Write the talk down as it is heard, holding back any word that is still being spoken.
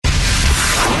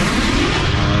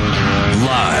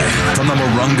From the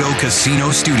Morongo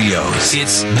Casino Studios,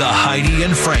 it's the Heidi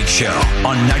and Frank Show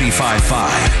on 95.5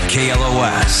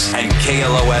 KLOS and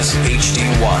KLOS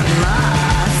HD1.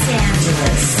 Los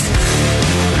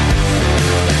Angeles.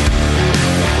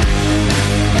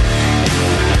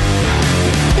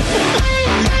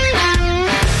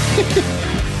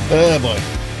 Oh, boy.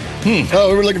 Oh,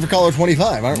 we were looking for caller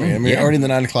 25, aren't we? I mean, already in the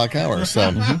 9 o'clock hour,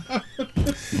 so.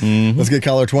 Let's get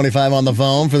caller 25 on the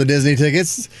phone for the Disney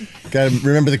tickets. Got to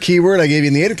remember the keyword I gave you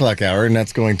in the 8 o'clock hour, and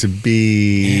that's going to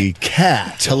be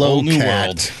cat. Hello, new cat.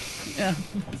 world. Yeah.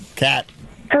 Cat.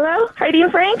 Hello, Heidi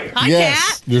and Frank. Hi,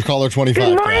 Yes, Kat. you're caller 25.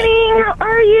 Good morning. How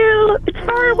are you? It's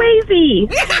Farawayzy.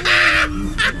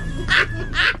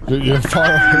 You're far.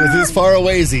 This is far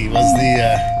awayzy. Was the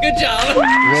Good job. was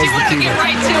She the wanted to keyword. get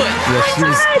right to it. Yeah,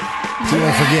 she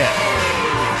didn't forget.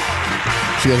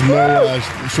 She has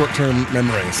no short-term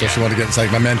memory, so she wanted to get it's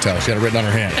like memento. She had it written on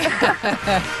her hand.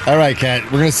 All right, Kat,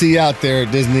 we're going to see you out there at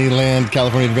Disneyland,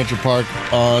 California Adventure Park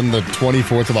on the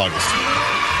 24th of August.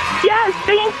 Yes,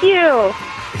 thank you.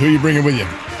 Who are you bringing with you?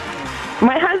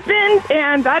 My husband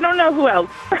and I don't know who else.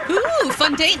 Ooh,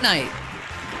 fun date night.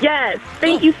 Yes,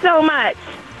 thank you so much.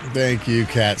 Thank you,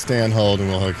 Kat. Stay on hold, and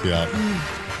we'll hook you up.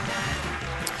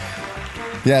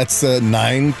 Yeah, it's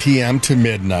 9 p.m. to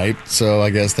midnight, so I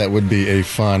guess that would be a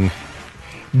fun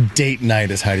date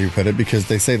night, as Heidi put it, because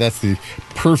they say that's the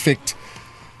perfect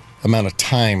amount of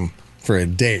time for a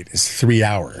date is 3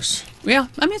 hours. Yeah,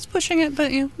 I mean, it's pushing it,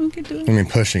 but we could do it. I mean,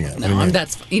 pushing it. What do you No, mean?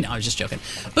 that's, I was just joking.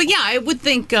 But yeah, I would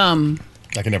think, I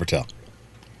can never tell.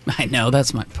 I know,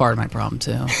 that's part of my problem,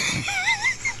 too.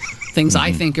 Things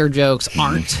I think are jokes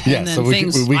aren't. Yeah, and then so we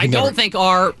things can I never- don't think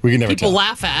are we can never people tell.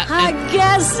 laugh at. I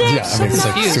guess Yeah, it's I mean, it's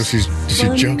like, so confused. is she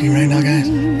joking right now, guys?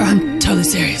 I'm totally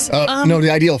serious. No, the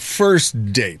ideal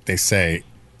first date, they say,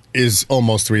 is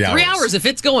almost 3 hours. 3 hours, if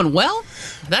it's going well,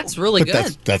 that's really But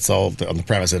good. that's all on the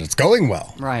premise that it's going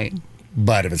well. Right.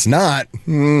 But if it's not,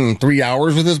 3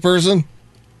 hours with this person,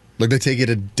 like they take you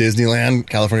to Disneyland,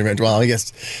 California Adventure. Well, I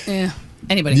guess Yeah.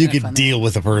 Anybody you can have could fun deal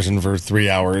with a person for 3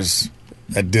 hours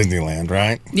at Disneyland,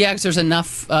 right? there. Yeah, because there's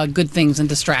enough good things and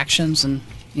distractions and,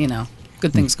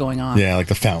 good things going on. Yeah, like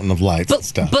the Fountain of Lights and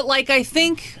stuff. But like, I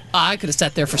think I could have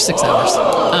sat there for 6 hours.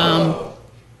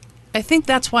 I think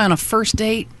that's why on a first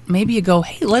date, maybe you go,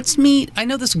 hey, let's meet. I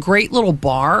know this great little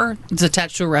bar that's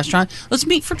attached to a restaurant. Let's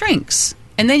meet for drinks.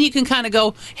 And then you can kind of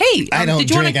go, hey, I don't did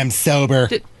you drink. wanna, I'm sober.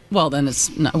 well, then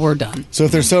we're done. So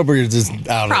if they're sober, you're just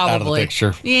out of the Probably.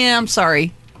 picture. Yeah, I'm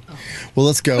sorry. Well,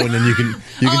 let's go, and then you can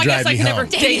I drive guess I me can home. never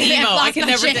date emo. I can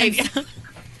never date.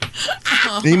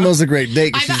 Emo's a great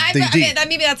date. 'Cause she's dig deep.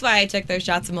 Maybe that's why I took those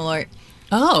shots of Malort.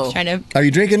 Oh. Trying to Are you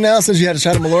drinking now since you had a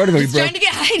shot of Malort? Have we trying to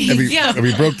get Heidi. have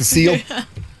we broke the seal?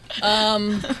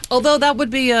 Although that would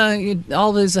be, you'd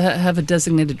always have a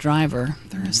designated driver.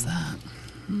 There is that.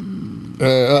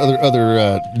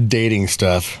 Other dating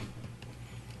stuff.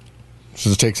 So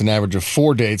it takes an average of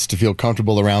 4 dates to feel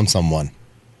comfortable around someone.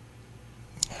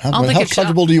 How think it should-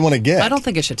 comfortable do you want to get? I don't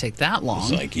think it should take that long.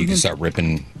 It's like you can start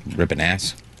ripping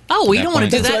ass. Oh, we At don't that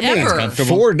want to do point. that That's what I mean. ever.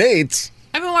 Comfortable. 4 dates.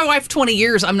 I've been with my wife 20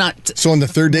 years. I'm not. So on the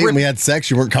third date when we had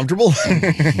sex, you weren't comfortable?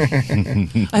 I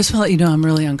just want to let you know I'm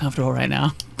really uncomfortable right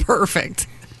now. Perfect.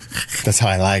 That's how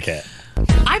I like it.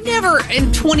 I've never,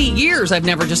 in 20 years, I've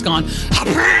never just gone,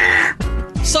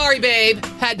 sorry, babe.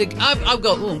 Had to, I'll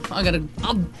go,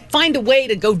 I'll find a way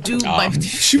to go do my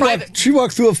She private. she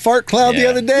walked through a fart cloud the Yeah.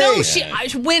 other day.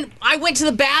 No, I went to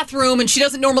the bathroom, and she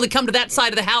doesn't normally come to that side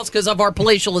of the house because of our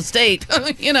palatial estate.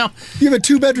 You have a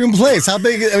 2-bedroom place. How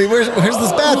big? I mean, where's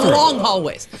this bathroom? Long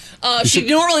hallways. She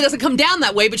normally doesn't come down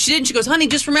that way, but she didn't. She goes, honey,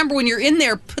 just remember when you're in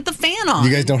there, put the fan on.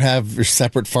 You guys don't have your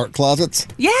separate fart closets?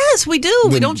 Yes, we do.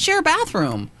 We don't share a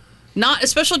bathroom. Not,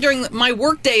 especially during my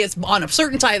work day is on a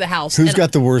certain side of the house. Who's and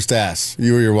got the worst ass?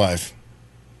 You or your wife?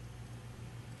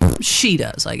 She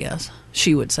does, I guess.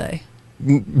 She would say.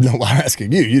 No, I'm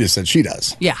asking you. You just said she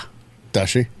does. Yeah. Does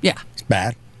she? Yeah. It's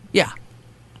bad Yeah.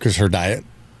 because her diet,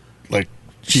 like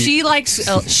She likes,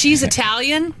 she's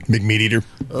Italian, big meat eater,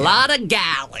 a lot of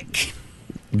garlic.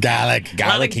 garlic.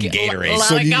 Garlic and Gatorade. A lot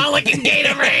So of you- garlic and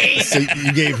Gatorade. So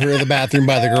you gave her the bathroom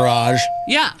by the garage.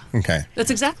 Yeah. Okay.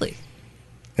 That's exactly.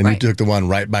 And Right. you took the one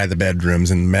right by the bedrooms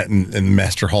and met in the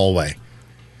master hallway.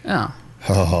 Oh.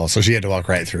 Oh, so she had to walk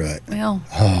right through it. Well,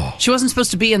 she wasn't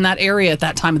supposed to be in that area at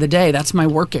that time of the day. That's my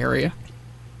work area.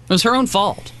 It was her own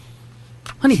fault.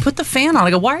 Honey, put the fan on.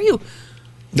 I go, why are you?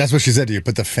 That's what she said to you.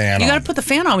 Put the fan You on. got to put the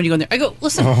fan on when you go in there. I go,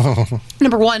 listen,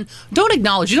 number one, don't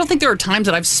acknowledge. You don't think there are times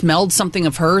that I've smelled something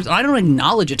of hers? I don't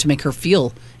acknowledge it to make her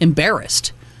feel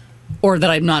embarrassed or that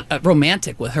I'm not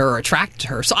romantic with her or attracted to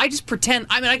her. So I just pretend.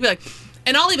 I mean, I could be like,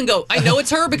 And I'll even go, I know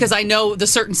it's her because I know the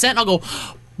certain scent. And I'll go,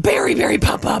 Berry, Berry,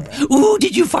 pop up. Ooh,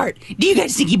 did you fart? Do you got a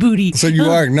stinky booty? So you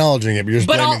are acknowledging it, but you're just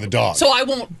blaming the dog. So I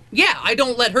won't, I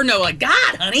don't let her know, like,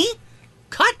 God, honey,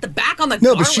 cut the back on the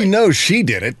No, garlic. but she knows she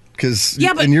did it,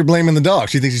 and you're blaming the dog.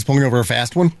 She thinks she's pulling over a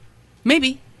fast one?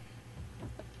 Maybe.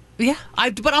 Yeah,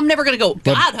 but I'm never going to go,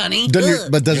 God, honey.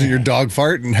 Doesn't your dog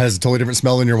fart and has a totally different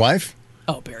smell than your wife?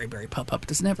 Oh, Berry, Berry, pop up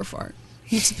does never fart.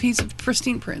 He's a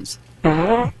pristine prince.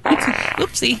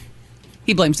 Oopsie.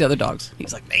 He blames the other dogs.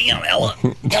 He's like, damn, Ella,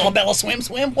 Bella, swim.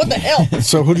 What the hell?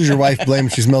 So who does your wife blame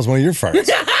if she smells one of your farts?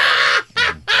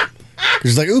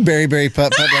 She's like, ooh, Berry, Berry,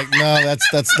 pup. Like, no,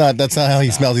 that's not how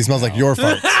he smells. He smells like your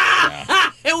farts.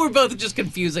 And we're both just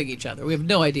confusing each other. We have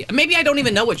no idea. Maybe I don't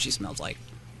even know what she smells like.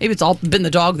 Maybe it's all been the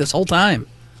dog this whole time.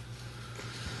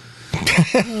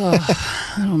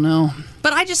 I don't know.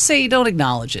 But I just say don't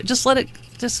acknowledge it. Just let it,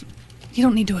 you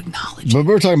don't need to acknowledge it. But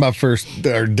we're talking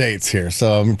about dates here,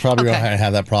 so I'm probably going to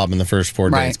have that problem in the first 4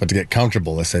 days. Right. But to get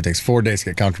comfortable, let's say it takes 4 days to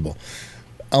get comfortable.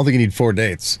 I don't think you need 4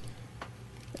 dates.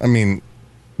 I mean,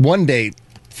 1 date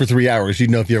for 3 hours, you'd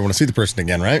know if you ever want to see the person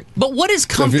again, right? But what is So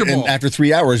comfortable? and after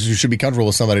 3 hours, you should be comfortable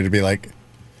with somebody to be like,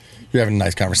 you're having a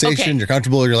nice conversation, Okay. you're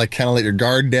comfortable, you're like kind of let your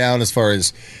guard down as far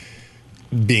as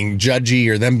being judgy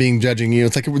or them being judging you.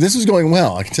 It's like, this is going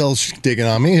well. I can tell she's digging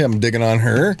on me, I'm digging on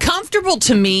her. Comfortable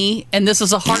to me, and this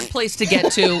is a hard place to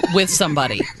get to with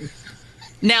somebody.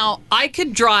 Now, I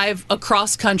could drive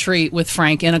across country with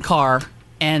Frank in a car,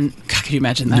 and God, can you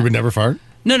imagine that? You would never fart?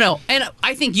 No. And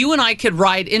I think you and I could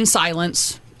ride in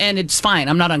silence, and it's fine.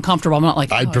 I'm not uncomfortable. I'm not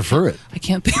like, I'd prefer it. I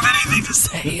can't think of anything to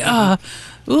say.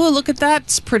 Ooh, look at that.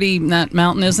 It's pretty, that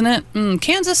mountain, isn't it?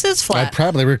 Kansas is flat. I'd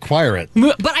probably require it.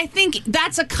 But I think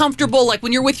that's a comfortable, like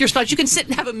when you're with your spouse, you can sit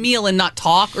and have a meal and not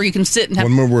talk, or you can sit and have.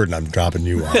 One more word and I'm dropping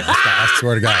you off. I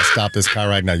swear to God, I'll stop this car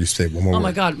right now. You say one more word. Oh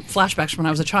my God, flashbacks from when I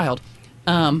was a child.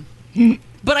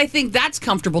 But I think that's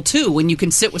comfortable too, when you can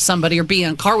sit with somebody or be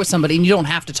in a car with somebody and you don't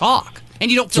have to talk.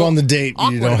 And you don't feel So on the date, you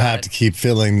awkward don't about have it. to keep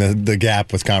filling the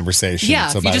gap with conversation. Yeah,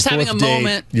 so if you're by just the having fourth a date,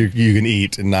 moment. you can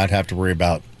eat and not have to worry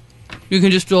about. You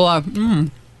can just feel, You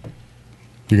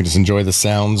can just enjoy the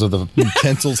sounds of the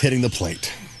utensils hitting the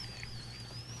plate.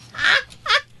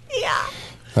 yeah.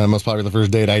 Most popular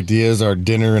first date ideas are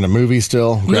dinner and a movie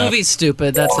still. Movie's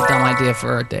stupid. That's a dumb idea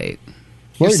for a date.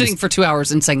 Well, You're you sitting just- for 2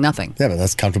 hours and saying nothing. Yeah, but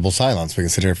that's comfortable silence. We can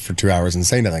sit here for 2 hours and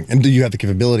say nothing. And do you have the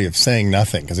capability of saying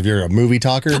nothing? Because if you're a movie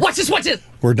talker, Watch this.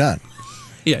 we're done.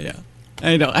 Yeah.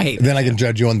 I know. I hate Then I can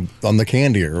judge you on the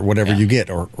candy or whatever you get,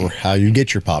 or how you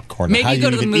get your popcorn, Maybe or how you go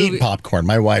you to the even movie- eat popcorn.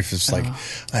 My wife is like, "Oh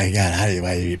my God,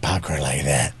 why do you eat popcorn like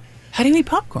that?" How do you eat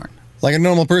popcorn? Like a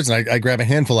normal person, I grab a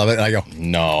handful of it and I go,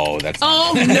 No, that's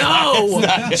Oh, no.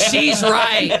 She's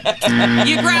right.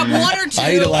 You grab one or two.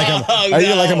 I eat it like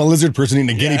I'm a lizard person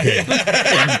eating a guinea pig.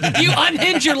 You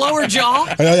unhinge your lower jaw.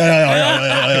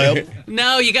 I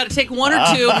No, you got to take one or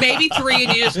two, maybe three,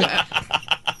 and you just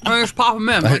pop them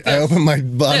in. Like this. open my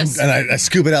bun This. and I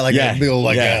scoop it out like Yeah, a big old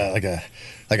like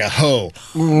a hoe,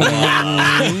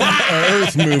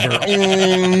 earth mover.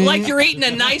 Like you're eating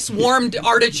a nice warmed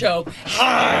artichoke.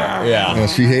 yeah. Well,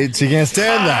 she can't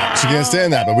stand that. She can't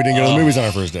stand that. But we didn't go to the movies on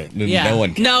our first date. Yeah. No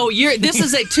one. No, this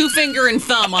is a 2 finger and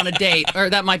thumb on a date, or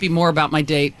that might be more about my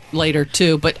date later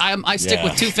too. But I stick Yeah.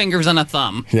 with 2 fingers and a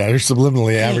thumb. Yeah, they're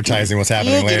subliminally advertising what's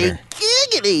happening later.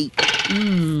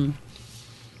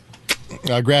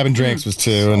 Grabbing drinks was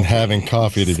 2, and having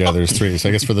coffee together is 3. So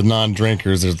I guess for the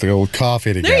non-drinkers, there's the old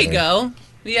coffee together. There you go.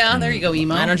 Yeah, there you go,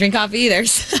 Emo. I don't drink coffee either.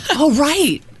 Oh,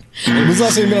 right. When's the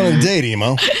last time you've been on a date,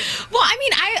 Emo? Well, I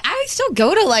mean, I still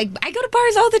go to I go to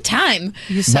bars all the time.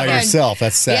 By yourself.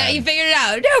 That's sad. Yeah, you figured it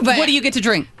out. No, but What do you get to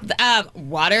drink?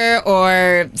 water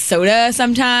or soda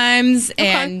sometimes,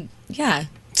 and yeah.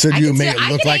 So do I you can make still- it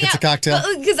I look can like hang it's a out- cocktail?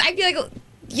 Because I feel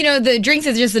like the drinks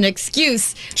is just an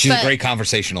excuse. She's a but great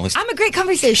conversationalist. I'm a great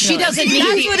conversationalist. She doesn't need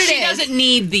That's the, what it she is. doesn't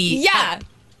need the Yeah.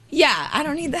 Yeah, I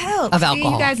don't need the help. Of See,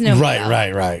 alcohol. you guys know me well.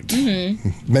 Right.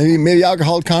 Mm-hmm. Maybe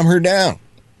alcohol would calm her down.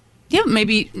 Yeah,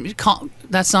 maybe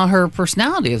that's not her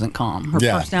personality. Isn't calm. Her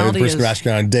Yeah, the personality person who is. asks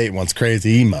you on a date wants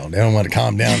crazy emo. They don't want to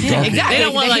calm down. Drunk exactly. They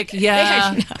don't want They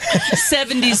actually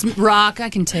 70s rock. I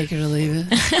can take it or leave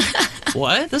it.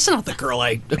 What? This is not the girl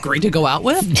I agreed to go out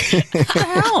with. What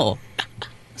the hell?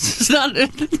 It's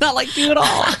not like you at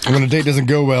all. When a date doesn't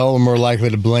go well, we're more likely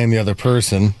to blame the other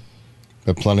person.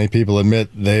 But plenty of people admit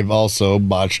they've also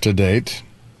botched a date.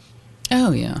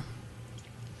 Oh yeah.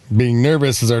 Being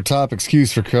nervous is our top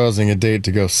excuse for causing a date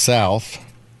to go south.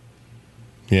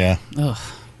 Yeah. Ugh.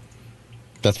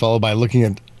 That's followed by looking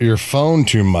at your phone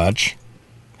too much,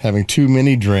 having too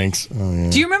many drinks. Oh, yeah.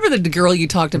 Do you remember the girl you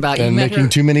talked about? And you met making her.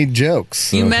 too many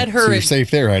jokes. You met her So you're at-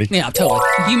 safe there, Heidi. Yeah, totally.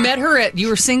 You met her you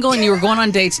were single and you were going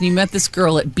on dates and you met this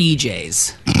girl at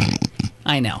BJ's.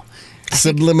 I know.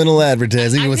 Subliminal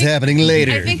advertising. What's happening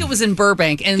later? I think it was in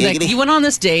Burbank. And like, you went on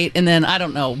this date and then I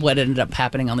don't know what ended up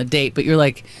happening on the date, but you're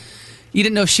like, you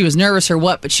didn't know if she was nervous or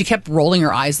what, but she kept rolling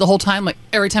her eyes the whole time. Like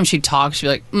every time she'd talk, she'd be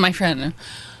like, my friend.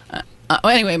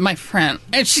 Anyway, my friend.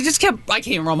 And she just kept, I can't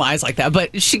even roll my eyes like that,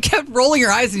 but she kept rolling her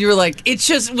eyes and you were like, it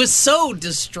just was so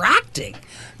distracting.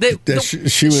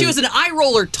 She was an eye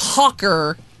roller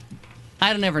talker.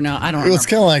 I don't ever know. I don't It remember. was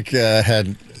kind of like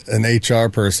had an HR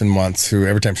person once who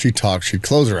every time she talked, she'd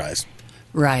close her eyes.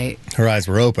 Right. Her eyes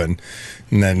were open.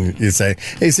 And then you'd say,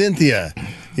 hey, Cynthia,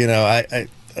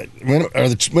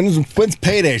 when's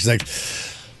payday? She's like,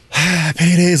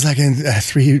 payday's like in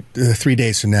 3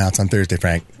 days from now. It's on Thursday,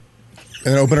 Frank.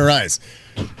 And then open her eyes.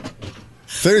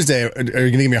 Thursday, are you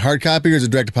going to give me a hard copy or is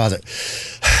it direct deposit?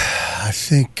 I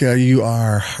think you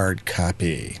are hard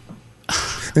copy.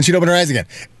 Then she'd open her eyes again.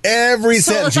 Every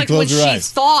So sentence it's she'd like when close her she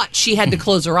eyes. thought she had to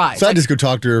close her eyes. So I Like, just go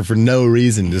talk to her for no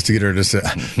reason, just to get her to say,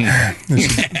 close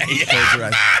her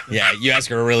eyes. Yeah, you ask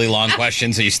her a really long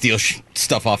question, so you steal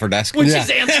stuff off her desk. when Yeah. she's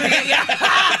answering it, yeah.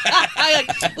 I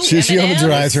like, ooh, She opens her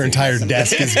M&Ms. eyes, her entire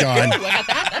desk is gone. Ooh, I got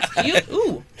that. That's cute.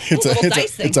 Ooh, It's little dice a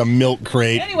thing. it's a milk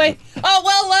crate Anyway,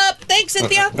 thanks,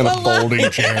 Cynthia. and a folding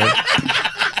chair.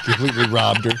 Completely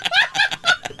robbed her.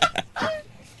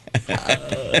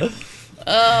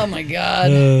 Oh my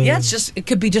God. Yeah, it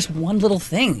could be just one little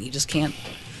thing you just can't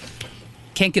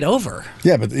get over.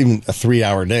 Yeah, but even a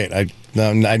 3-hour date,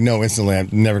 I know instantly I'm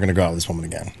never going to go out with this woman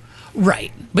again.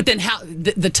 Right. But then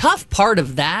the tough part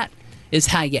of that is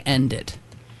how you end it.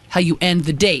 How you end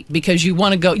the date because you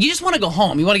just want to go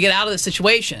home. You want to get out of the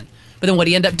situation. But then what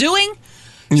do you end up doing?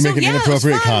 You So, make an yeah, it was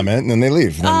inappropriate fun. comment, and then they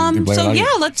leave. Then you blame it on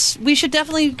you. we should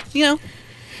definitely, Yeah,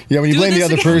 when you do blame the this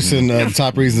other again. person, the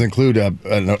top reasons include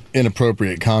an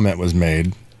inappropriate comment was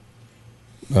made.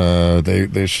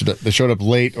 They showed up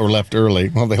late or left early.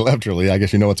 Well, they left early. I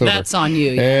guess you know what's over. That's on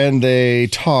you, yeah. And they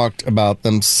talked about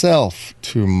themselves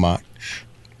too much.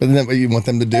 Isn't that what you want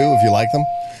them to do if you like them?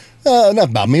 Enough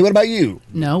about me. What about you?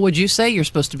 No, would you say you're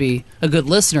supposed to be a good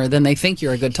listener? Then they think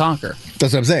you're a good talker.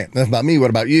 That's what I'm saying. Enough about me. What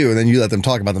about you? And then you let them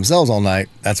talk about themselves all night.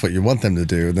 That's what you want them to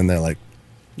do. Then they're like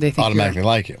They think automatically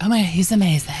like you. Oh my, he's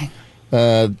amazing.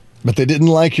 But they didn't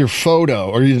like your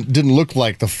photo, or you didn't look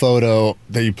like the photo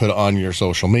that you put on your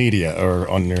social media or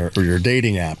on your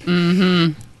dating app.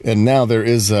 Mm-hmm. And now there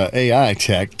is AI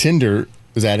tech. Tinder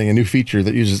is adding a new feature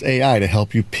that uses AI to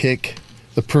help you pick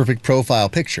the perfect profile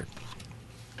picture.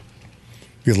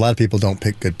 Because a lot of people don't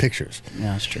pick good pictures.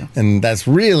 Yeah, that's true. And that's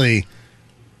really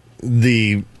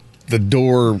the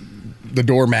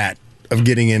doormat of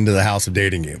getting into the house of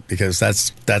dating you, because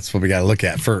that's what we got to look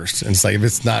at first. And it's like, if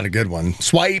it's not a good one,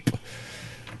 swipe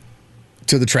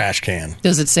to the trash can.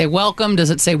 Does it say welcome? Does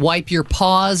it say wipe your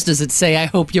paws? Does it say I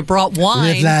hope you brought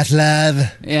wine? Live, laugh,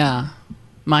 love. Yeah.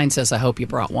 Mine says I hope you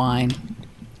brought wine.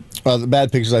 The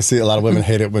bad pictures I see, a lot of women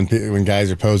hate it when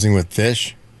guys are posing with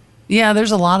fish, Yeah,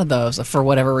 there's a lot of those for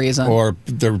whatever reason. or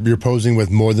you're posing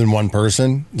with more than one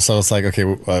person. So it's like, okay,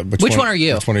 which one are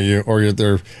you? Which one are you? Or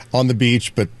they're on the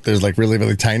beach, but there's like really,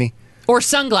 really tiny. Or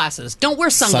sunglasses. Don't wear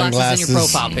sunglasses in your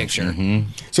Sunglasses. profile picture.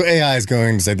 So AI is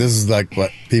going to say this is like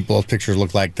what people's pictures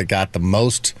look like that got the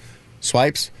most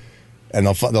swipes, and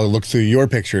they'll look through your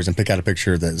pictures and pick out a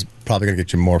picture that's probably going to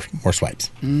get you more swipes,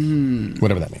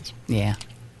 whatever that means. Yeah.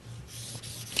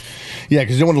 Yeah,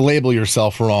 because you don't want to label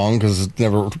yourself wrong, because it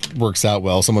never works out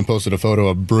well. Someone posted a photo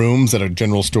of brooms at a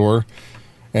general store,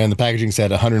 and the packaging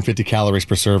said 150 calories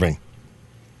per serving.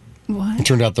 What? It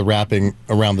turned out the wrapping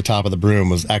around the top of the broom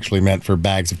was actually meant for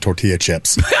bags of tortilla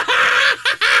chips.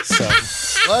 So,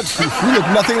 what? You look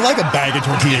nothing like a bag of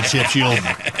tortilla chips, you old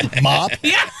mop.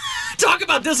 Yeah. Talk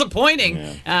about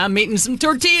disappointing. I'm eating some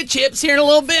tortilla chips here in a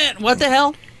little bit. What the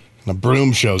hell? And a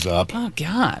broom shows up. Oh,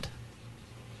 God.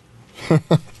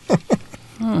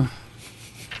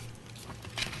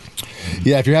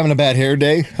 Yeah, if you're having a bad hair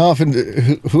day, how often?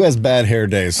 Who has bad hair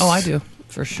days? Oh, I do.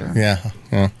 For sure. Yeah.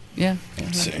 Yeah.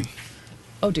 Let's see.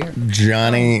 Oh, dear.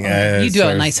 Johnny. You do have a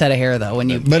starts- nice head of hair, though, when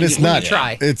you But it's when you not.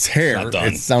 try. It's hair. Not done. I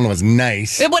don't know. It's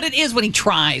nice. Yeah, what it is when he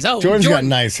tries. Oh, Jordan's got Jordan,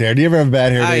 nice hair. Do you ever have a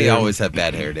bad hair day? I always have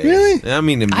bad hair days. Really? I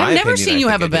mean, in my I've never opinion, seen I you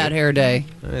think have a I do. bad hair day.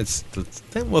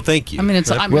 Well, thank you. I mean,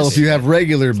 I'm Well, just- if you have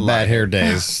regular lot bad of hair hair.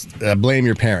 days, blame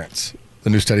your parents. The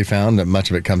new study found that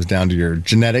much of it comes down to your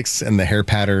genetics and the hair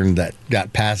pattern that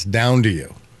got passed down to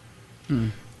you.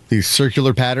 The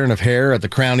circular pattern of hair at the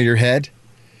crown of your head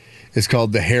is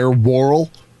called the hair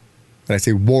whorl. And I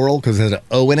say whorl because it has an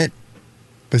O in it.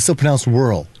 But it's still pronounced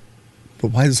whirl. But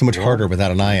why is it so much harder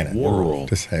without an I in it? Whorl.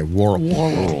 To say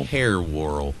whirl. Hair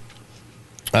whorl.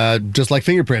 Just like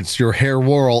fingerprints, your hair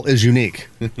whorl is unique.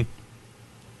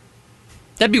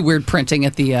 That'd be weird printing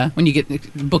at the when you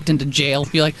get booked into jail.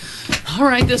 You're like, all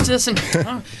right, this, and here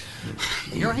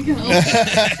I go. You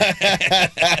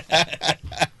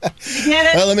get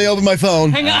it? Well, let me open my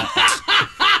phone. Hang on.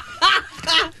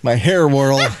 My hair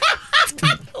whorl.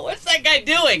 What's that guy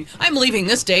doing? I'm leaving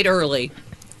this date early.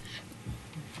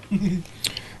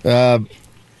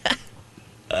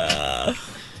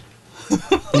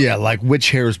 Yeah, like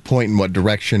which hairs point in what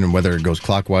direction and whether it goes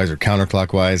clockwise or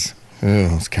counterclockwise.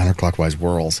 Oh, it's counterclockwise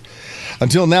whirls.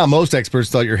 Until now, most experts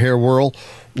thought your hair whirl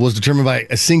was determined by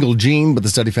a single gene, but the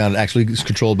study found it actually is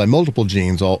controlled by multiple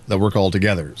genes that work all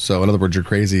together. So, in other words, your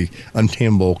crazy,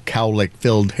 untamable,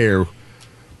 cowlick-filled hair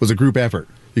was a group effort.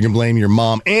 You can blame your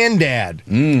mom and dad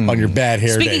on your bad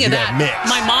hair Speaking days. of You got that, mixed.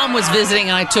 my mom was visiting,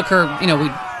 and I took her.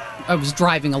 I was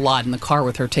driving a lot in the car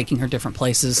with her, taking her different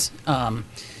places.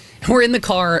 We're in the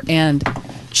car, and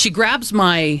she grabs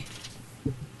my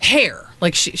hair.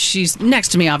 Like she's next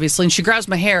to me, obviously, and she grabs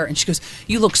my hair, and she goes,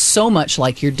 "You look so much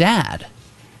like your dad."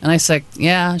 And I said,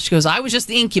 "Yeah." She goes, "I was just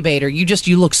the incubator. You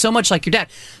look so much like your dad."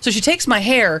 So she takes my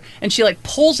hair and she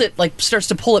pulls it, starts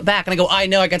to pull it back. And I go, "I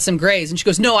know, I got some grays." And she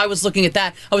goes, "No, I was looking at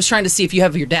that. I was trying to see if you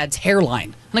have your dad's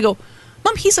hairline." And I go,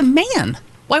 "Mom, he's a man.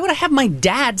 Why would I have my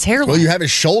dad's hairline?" Well, you have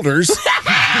his shoulders.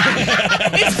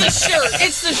 It's the shirt.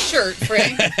 It's the shirt,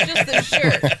 Frank. Just the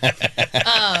shirt.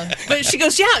 But she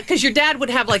goes, "Yeah, because your dad would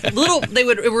have little.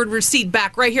 It would recede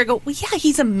back right here." I go, "Well, yeah,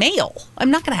 he's a male. I'm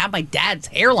not going to have my dad's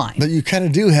hairline." But you kind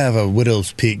of do have a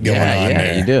widow's peak going on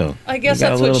there. you do. I guess You got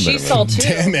that's a what little she bit of saw too.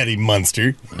 Damn, Eddie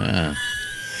Munster.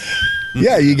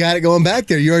 Yeah, you got it going back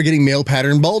there. You are getting male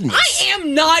pattern baldness. I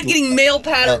am not getting male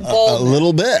pattern baldness. A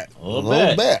little bit. A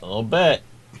little bit.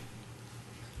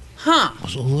 Huh?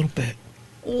 Just a little bit.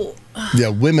 Yeah,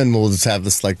 women will just have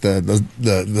this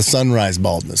the sunrise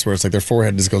baldness, where it's like their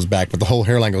forehead just goes back, but the whole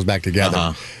hairline goes back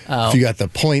together. If you got the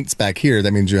points back here,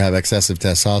 that means you have excessive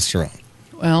testosterone.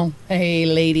 Well, hey,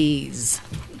 ladies.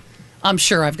 I'm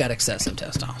sure I've got excessive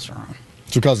testosterone.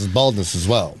 It's what causes baldness as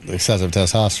well. The excessive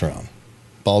testosterone.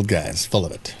 Bald guys, full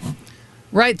of it.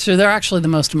 Right, so they're actually the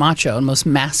most macho and most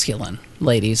masculine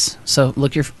ladies. So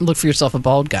look for yourself a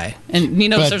bald guy, and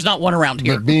there's not one around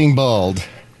here. But being bald.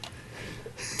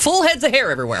 Full heads of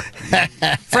hair everywhere.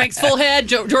 Frank's full head,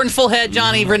 Jordan's full head,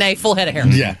 Johnny, Renee, full head of hair.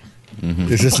 Yeah.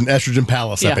 It's just an estrogen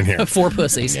palace up in here. 4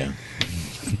 pussies. Yeah.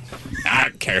 I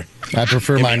don't care. I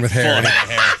prefer mine with hair. Full head of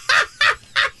hair.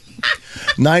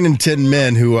 9 in 10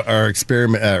 men who are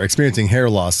experiencing hair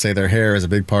loss say their hair is a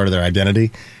big part of their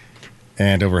identity,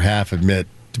 and over half admit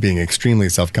to being extremely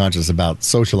self-conscious about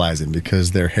socializing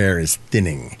because their hair is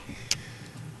thinning.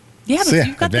 Yeah, but So, yeah,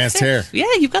 you've got advanced the hair. fix. Yeah,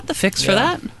 you've got the fix for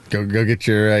that. Go get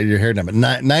your hair done. But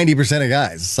 90% of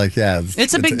guys, it's like, yeah.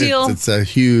 It's a big deal. It's a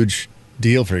huge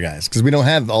deal for guys because we don't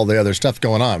have all the other stuff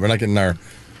going on. We're not getting our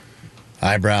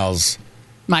eyebrows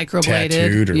Microbladed.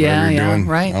 tattooed or yeah, whatever you're doing.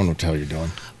 right. I don't know what the hell you're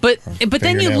doing. But then you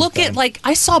fingernails look at done.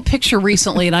 I saw a picture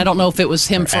recently, and I don't know if it was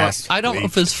him for ass I don't know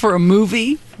if it's for a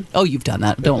movie. Oh, you've done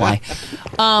that. Don't lie.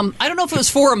 I don't know if it was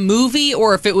for a movie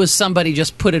or if it was somebody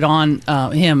just put it on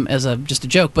him as just a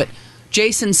joke. But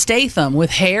Jason Statham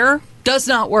with hair does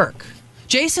not work.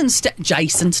 Jason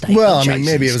Statham. Well, I mean,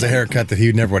 maybe it was a haircut that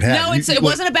he never would have. No, it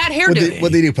wasn't a bad hairdo.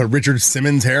 What did he do? Put Richard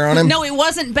Simmons hair on him? No, it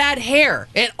wasn't bad hair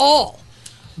at all.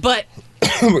 But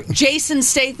Jason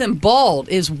Statham bald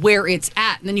is where it's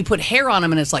at. And then you put hair on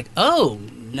him and it's like, oh,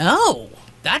 no,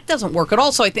 that doesn't work at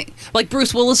all. So I think, like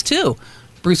Bruce Willis, too.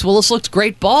 Bruce Willis looks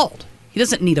great bald. He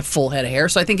doesn't need a full head of hair.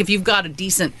 So I think if you've got a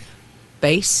decent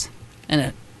base and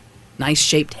a nice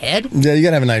shaped head. Yeah, you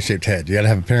got to have a nice shaped head. You got to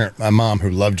have a mom who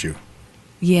loved you.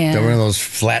 Yeah. They're one of those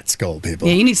flat skull people.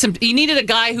 Yeah, you needed a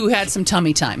guy who had some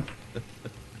tummy time.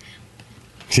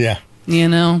 Yeah.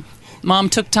 Mom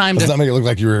took time Does to. not make it look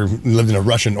like you lived in a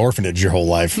Russian orphanage your whole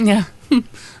life. Yeah.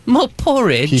 More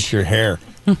porridge. Keep your hair.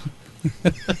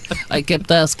 I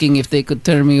kept asking if they could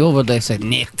turn me over. They said,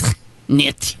 "Nit,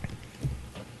 nit."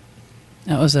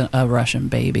 That was a Russian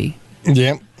baby.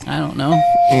 Yep. I don't know.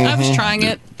 I was trying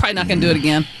it. Probably not going to do it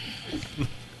again.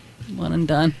 One and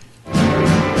done.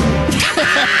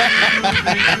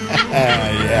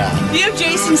 Yeah. You have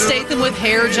Jason Statham with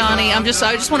hair, Johnny. I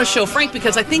just want to show Frank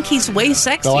because I think he's way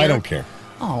sexier. No, I don't care.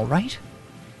 All right.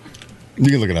 You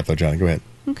can look it up, though, Johnny. Go ahead.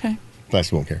 Okay.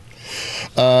 Class won't care.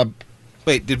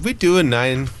 Wait, did we do a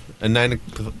nine,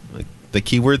 the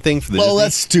keyword thing for the Well, Disney?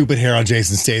 that's stupid hair on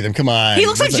Jason Statham. Come on. He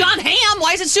looks like That's John Hamm.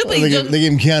 Why is it stupid? They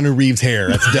gave him Keanu Reeves hair.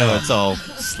 That's No, dumb. it's all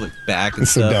slicked back and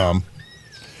It's so stuff. dumb.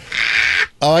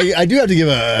 Oh, I do have to give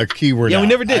a keyword. Yeah, we out.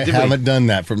 never did we? I haven't done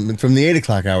that from the 8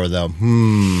 o'clock hour though.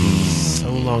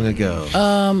 So long ago.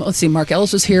 Let's see. Mark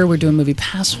Ellis was here. We're doing movie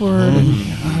Password.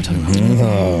 And, talking about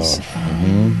movies.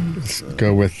 Let's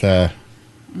go with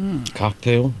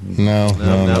Cocktail? no.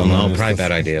 Probably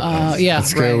bad idea. Yeah.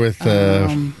 Let's go with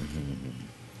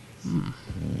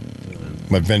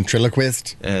what,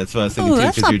 ventriloquist. Yeah, that's what I was thinking too,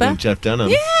 that's because not you're doing bad. Jeff Dunham.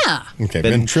 Yeah. Okay,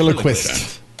 ventriloquist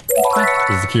is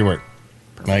the keyword.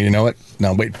 Now you know it.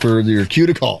 Now wait for your cue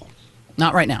to call.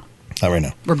 Not right now. Not right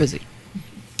now. We're busy.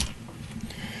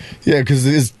 Yeah, because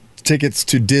it is tickets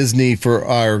to Disney for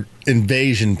our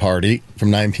invasion party from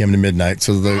 9 p.m. to midnight.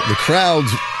 So the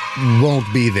crowds won't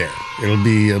be there. It'll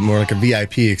be more like a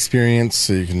VIP experience,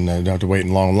 so you can don't have to wait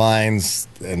in long lines.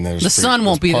 And there's The sun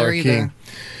won't be there either.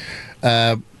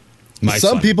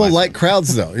 Some people like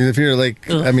crowds, though. If you're like,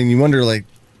 I mean, you wonder, like,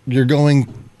 you're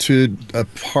going to a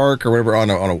park or whatever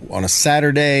on a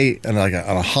Saturday and on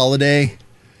a holiday.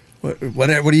 What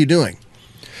are you doing?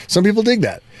 Some people dig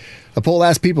that. A poll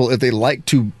asked people if they like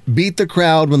to beat the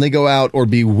crowd when they go out or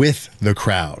be with the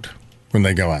crowd when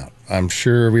they go out. I'm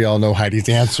sure we all know Heidi's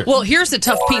answer. Well, here's the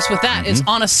tough piece with that is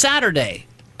on a Saturday,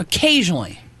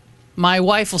 occasionally, my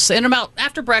wife will say, and about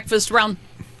after breakfast, around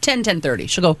 10:30,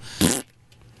 she'll go,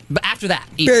 but after that,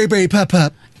 even, Berry, pop.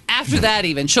 after that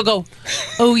even, she'll go,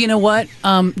 oh, you know what? You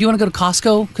want to go to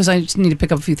Costco? Because I just need to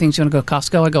pick up a few things. You want to go to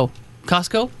Costco? I go,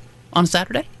 Costco on a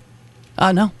Saturday?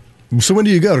 No. So when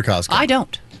do you go to Costco? I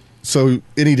don't. So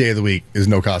any day of the week is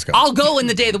no Costco. I'll go in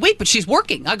the day of the week, but she's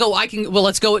working. Well,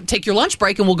 let's go take your lunch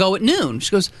break and we'll go at noon. She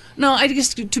goes, no, I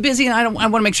just too busy and I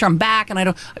want to make sure I'm back and I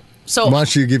don't. So why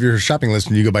don't you give your shopping list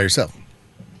and you go by yourself?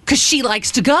 because she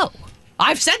likes to go.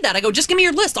 I've said that. I go, just give me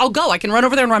your list. I'll go. I can run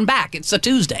over there and run back. It's a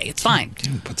Tuesday. It's fine.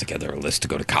 Put together a list to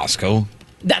go to Costco.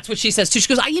 That's what she says too. She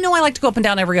goes, I like to go up and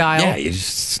down every aisle. Yeah, you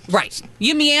just... Right.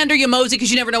 You meander, you mosey, because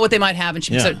you never know what they might have. And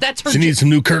that's her. She needs some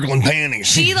new Kirkland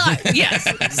panties. Yes.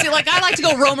 See, I like to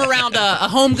go roam around a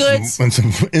Home Goods. And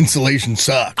some insulation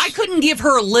socks. I couldn't give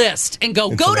her a list and go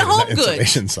to Home Goods.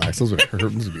 Insulation socks. Those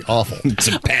would be awful.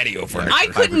 Some patio furniture. I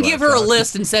couldn't give her a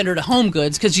list and send her to Home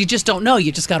Goods because you just don't know.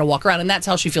 You just got to walk around, and that's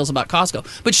how she feels about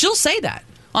Costco. But she'll say that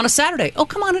on a Saturday. Oh,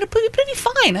 come on, it'll be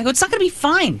fine. I go, it's not going to be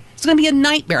fine. It's going to be a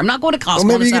nightmare. I'm not going to Costco. Well,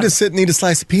 maybe on a you Saturday. can just sit and eat a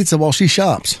slice of pizza while she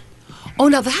shops. Oh,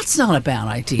 no, that's not a bad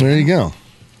idea. There you go.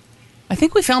 I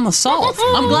think we found the solve.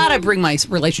 I'm glad I bring my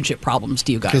relationship problems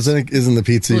to you guys. Because I think, isn't the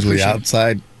pizza usually appreciate it.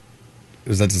 outside?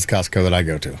 Or is that just Costco that I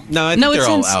go to? No, I think No, they're it's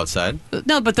all in- outside.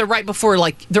 No, but they're right before,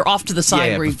 they're off to the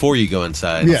side. Yeah, where you- before you go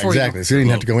inside. Yeah, Before you exactly. go. So you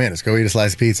didn't have to go in. Just go eat a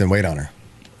slice of pizza and wait on her.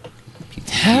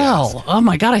 Hell, oh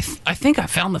my God, I think I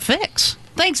found the fix.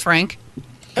 Thanks, Frank.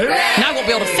 Now I won't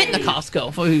be able to fit in the Costco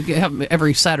if we have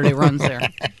every Saturday runs there.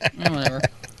 Whatever.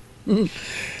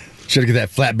 Should have get that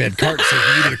flatbed cart so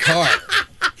you needed a car.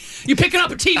 You picking up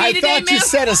a TV I today, thought man? you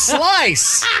said a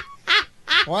slice.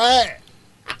 What?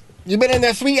 You've been in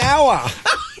there 3 hours.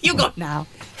 You go now.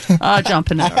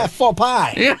 Jump in there. Full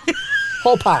pie. Yeah.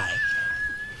 Whole pie.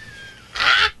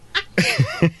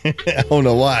 I don't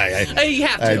know why. You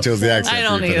have to. I chose the accent. I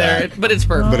don't for you for either, that. but it's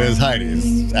perfect. But it was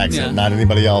Heidi's accent, Yeah. not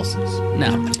anybody else's.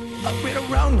 No.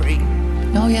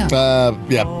 Oh, yeah.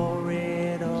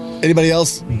 Yeah. Anybody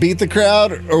else beat the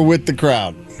crowd or with the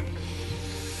crowd?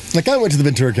 Like I went to the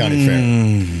Ventura County Fair,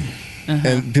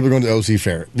 and people are going to the OC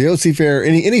Fair. The OC Fair,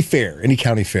 any fair, any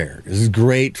county fair, is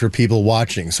great for people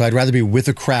watching. So I'd rather be with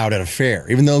a crowd at a fair,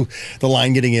 even though the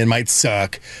line getting in might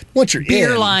suck. Once you're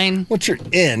Beer in, line. Once you're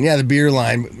in, yeah, the beer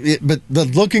line. But the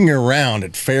looking around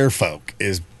at fair folk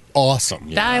is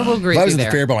awesome. I will agree If I with was you at the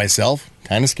there. fair by myself,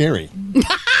 kind of scary.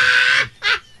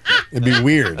 It'd be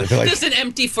weird. I'd be like, Just an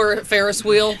empty Ferris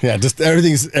wheel. yeah, just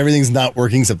everything's not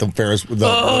working except the Ferris,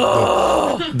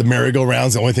 the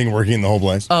merry-go-round's the only thing working in the whole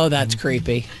place. Oh, that's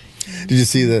creepy. Did you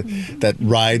see that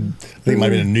ride? I think it might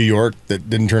have been in New York that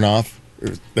didn't turn off.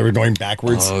 They were going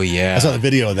backwards. Oh, yeah. I saw the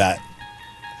video of that,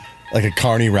 like a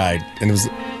carny ride, and it was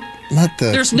not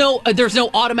the. There's no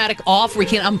automatic off where you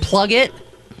can't unplug it.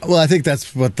 Well, I think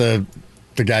that's what the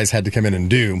guys had to come in and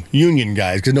do, union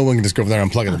guys, because no one can just go over there and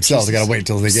unplug it themselves. They got to wait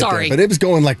until they get Sorry. there. But it was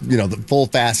going like the full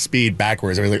fast speed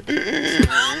backwards. I was like,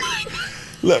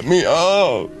 let me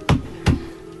out.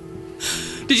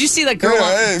 Did you see that girl?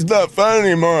 It's not fun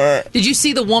anymore. Did you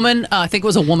see the woman? I think it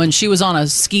was a woman. She was on a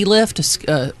ski lift,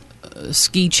 a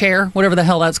ski chair, whatever the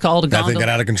hell that's called. A That thing gondola. got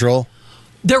out of control.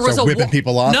 There was Start whipping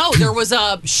people off? No, there was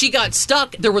she got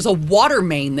stuck. There was a water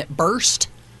main that burst.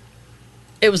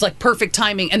 It was like perfect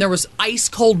timing, and there was ice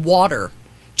cold water.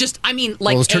 Just, I mean, like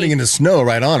Well, it was turning into snow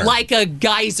right on her. like a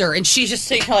geyser, and she's just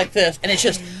sitting like this, and it's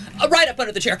just right up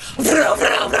under the chair.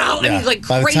 And he's like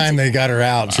By the crazy. time they got her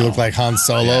out, she looked like Han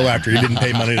Solo after he didn't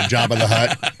pay money to Jabba the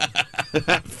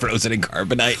Hutt. Frozen in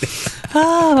carbonite.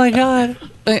 Oh my god!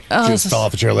 She just fell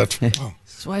off the chairlift.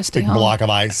 This is why I stay Big home. block of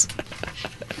ice.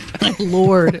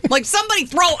 Lord, like somebody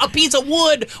throw a piece of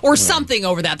wood or something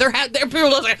over that. They're people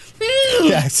are like,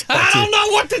 Yeah, exactly. I don't know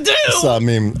what to do. So, I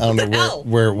mean, I don't know hell?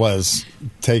 where it was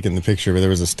taken the picture, but there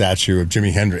was a statue of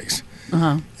Jimi Hendrix.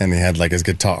 And he had like his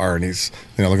guitar, and he's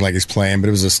looking like he's playing, but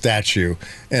it was a statue,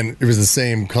 and it was the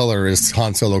same color as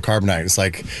Han Solo Carbonite. It's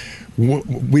like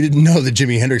we didn't know that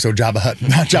Jimi Hendrix owed Jabba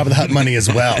the Hutt money as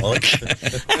well. Like,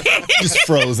 just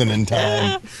frozen in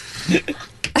time.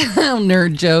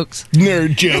 Nerd jokes.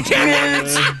 Nerd jokes.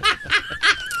 Nerds.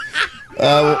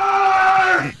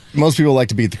 Most people like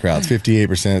to beat the crowds.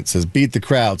 58% says beat the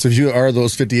crowd. So if you are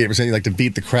those 58% you like to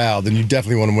beat the crowd, then you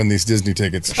definitely want to win these Disney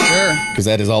tickets. Sure. Because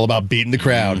that is all about beating the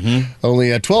crowd. Only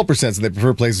 12% say they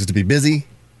prefer places to be busy.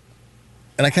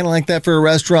 And I kind of like that for a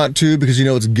restaurant, too, because you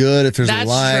know it's good if there's a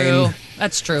line. True.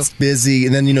 That's true. Busy.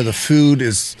 And then, the food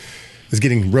is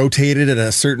getting rotated at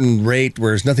a certain rate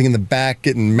where there's nothing in the back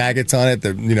getting maggots on it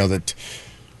that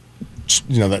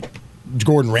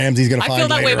Gordon Ramsay's going to I find feel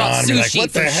that way later about on. And be like, sushi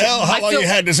what the for sure. hell? How long you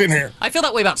had this in here? I feel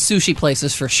that way about sushi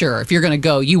places for sure. If you're going to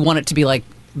go, you want it to be like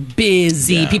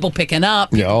busy, people picking up.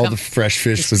 Yeah, people all come- the fresh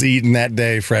fish was eaten that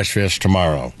day, fresh fish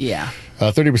tomorrow. Yeah.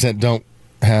 30% don't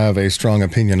have a strong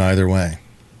opinion either way.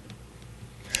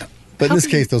 But in this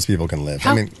case, those people can live.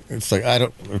 I mean, it's like,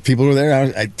 if people are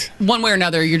there, One way or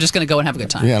another, you're just going to go and have a good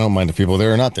time. I don't mind if people are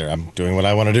there or not there. I'm doing what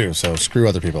I want to do, so screw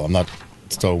other people. I'm not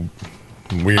so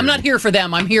weird. I'm not here for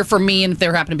them. I'm here for me, and if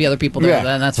there happen to be other people there,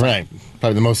 then that's fine. right.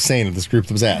 Probably the most sane of this group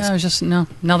that was asked. I was just, now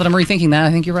that I'm rethinking that,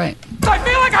 I think you're right. I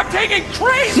feel like I'm taking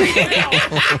crazy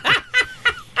pills.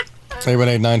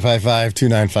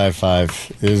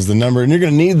 818-955-2955 is the number, and you're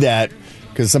going to need that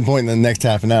because at some point in the next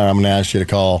half an hour, I'm going to ask you to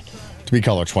call to be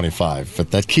caller 25.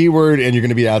 But that keyword, and you're going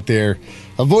to be out there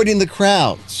avoiding the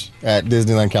crowds at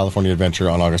Disneyland California Adventure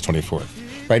on August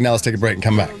 24th. Right now, let's take a break and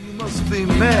come back. You must be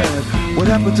mad. What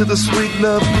happened to the sweet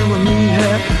love you and me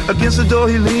had? Against the door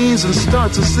he leans and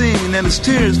starts a scene, and his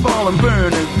tears fall and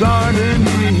burn in garden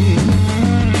green.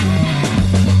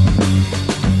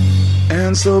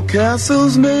 And so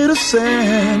castles made of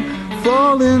sand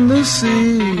fall in the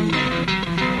sea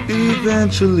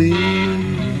eventually.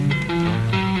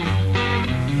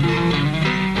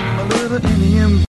 A little Indian